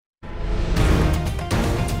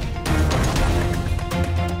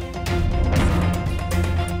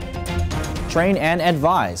Train and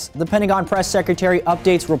advise. The Pentagon press secretary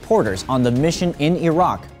updates reporters on the mission in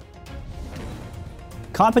Iraq.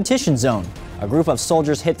 Competition zone. A group of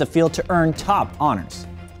soldiers hit the field to earn top honors.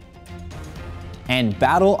 And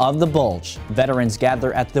Battle of the Bulge. Veterans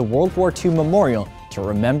gather at the World War II Memorial to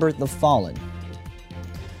remember the fallen.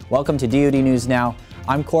 Welcome to DoD News Now.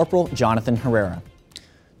 I'm Corporal Jonathan Herrera.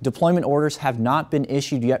 Deployment orders have not been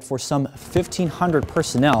issued yet for some 1,500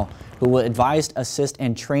 personnel who will advise, assist,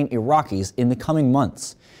 and train Iraqis in the coming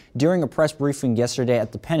months. During a press briefing yesterday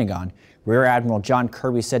at the Pentagon, Rear Admiral John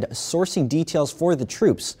Kirby said sourcing details for the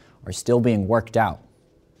troops are still being worked out.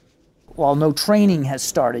 While no training has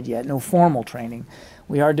started yet, no formal training,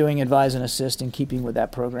 we are doing advise and assist in keeping with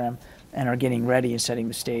that program and are getting ready and setting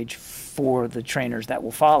the stage for the trainers that will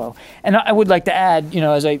follow. And I would like to add,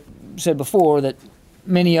 as I said before, that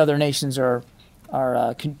many other nations are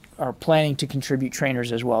planning to contribute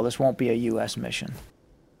trainers as well. This won't be a U.S. mission.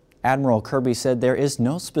 Admiral Kirby said there is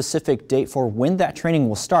no specific date for when that training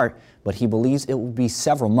will start, but he believes it will be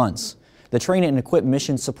several months. The Train and Equip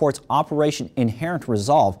mission supports Operation Inherent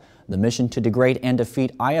Resolve, the mission to degrade and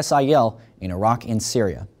defeat ISIL in Iraq and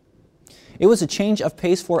Syria. It was a change of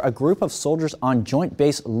pace for a group of soldiers on Joint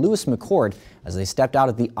Base Lewis McChord as they stepped out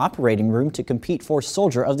of the operating room to compete for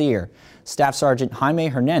Soldier of the Year. Staff Sergeant Jaime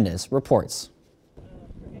Hernandez reports.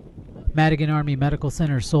 Madigan Army Medical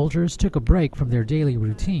Center soldiers took a break from their daily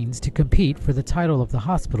routines to compete for the title of the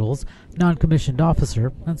hospital's non-commissioned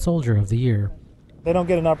officer and Soldier of the Year. They don't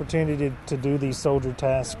get an opportunity to do these soldier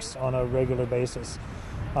tasks on a regular basis,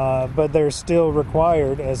 but they're still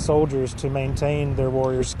required as soldiers to maintain their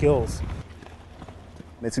warrior skills.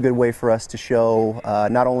 It's a good way for us to show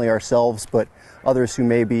not only ourselves but others who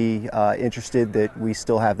may be interested that we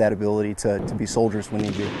still have that ability to be soldiers when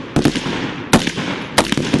needed.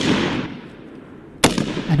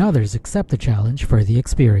 And others accept the challenge for the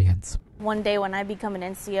experience. One day when I become an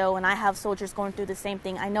NCO and I have soldiers going through the same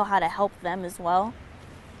thing, I know how to help them as well.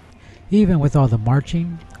 Even with all the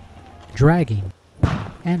marching, dragging,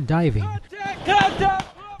 and diving,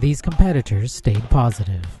 these competitors stayed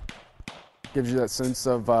positive. Gives you that sense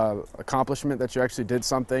of accomplishment that you actually did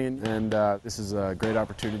something, and this is a great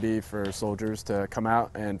opportunity for soldiers to come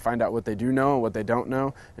out and find out what they do know and what they don't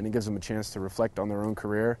know, and it gives them a chance to reflect on their own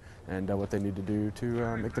career and what they need to do to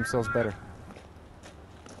make themselves better.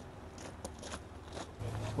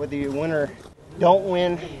 Whether you win or don't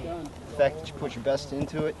win, the fact that you put your best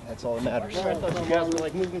into it, that's all that matters. I thought you guys were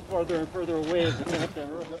like moving farther and further away.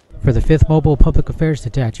 For the 5th Mobile Public Affairs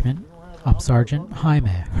Detachment, I'm Sergeant Jaime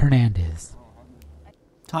Hernandez.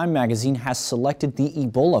 Time magazine has selected the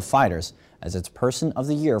Ebola fighters as its Person of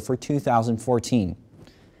the Year for 2014.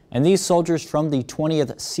 And these soldiers from the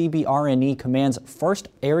 20th CBRNE Command's 1st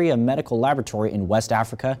Area Medical Laboratory in West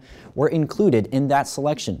Africa were included in that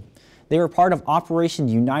selection. They were part of Operation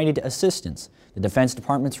United Assistance, the Defense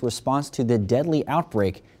Department's response to the deadly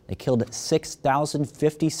outbreak that killed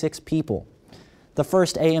 6,056 people. The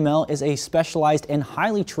 1st AML is a specialized and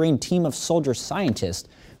highly trained team of soldier scientists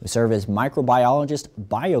who serve as microbiologists,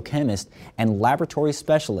 biochemists, and laboratory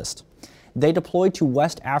specialists. They deployed to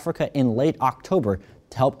West Africa in late October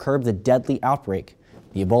to help curb the deadly outbreak.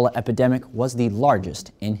 The Ebola epidemic was the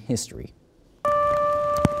largest in history.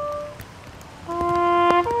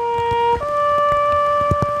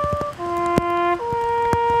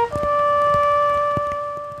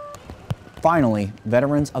 Finally,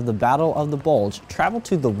 veterans of the Battle of the Bulge traveled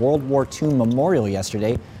to the World War II Memorial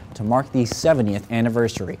yesterday to mark the 70th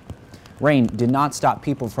anniversary. Rain did not stop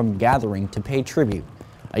people from gathering to pay tribute.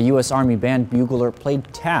 A U.S. Army band bugler played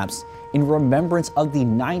taps in remembrance of the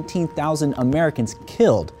 19,000 Americans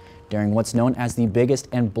killed during what's known as the biggest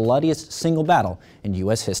and bloodiest single battle in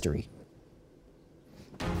U.S. history.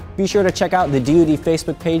 Be sure to check out the DoD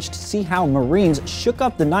Facebook page to see how Marines shook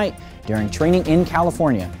up the night during training in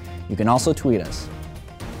California. You can also tweet us.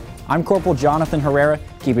 I'm Corporal Jonathan Herrera.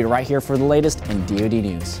 Keep it right here for the latest in DoD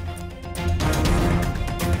News.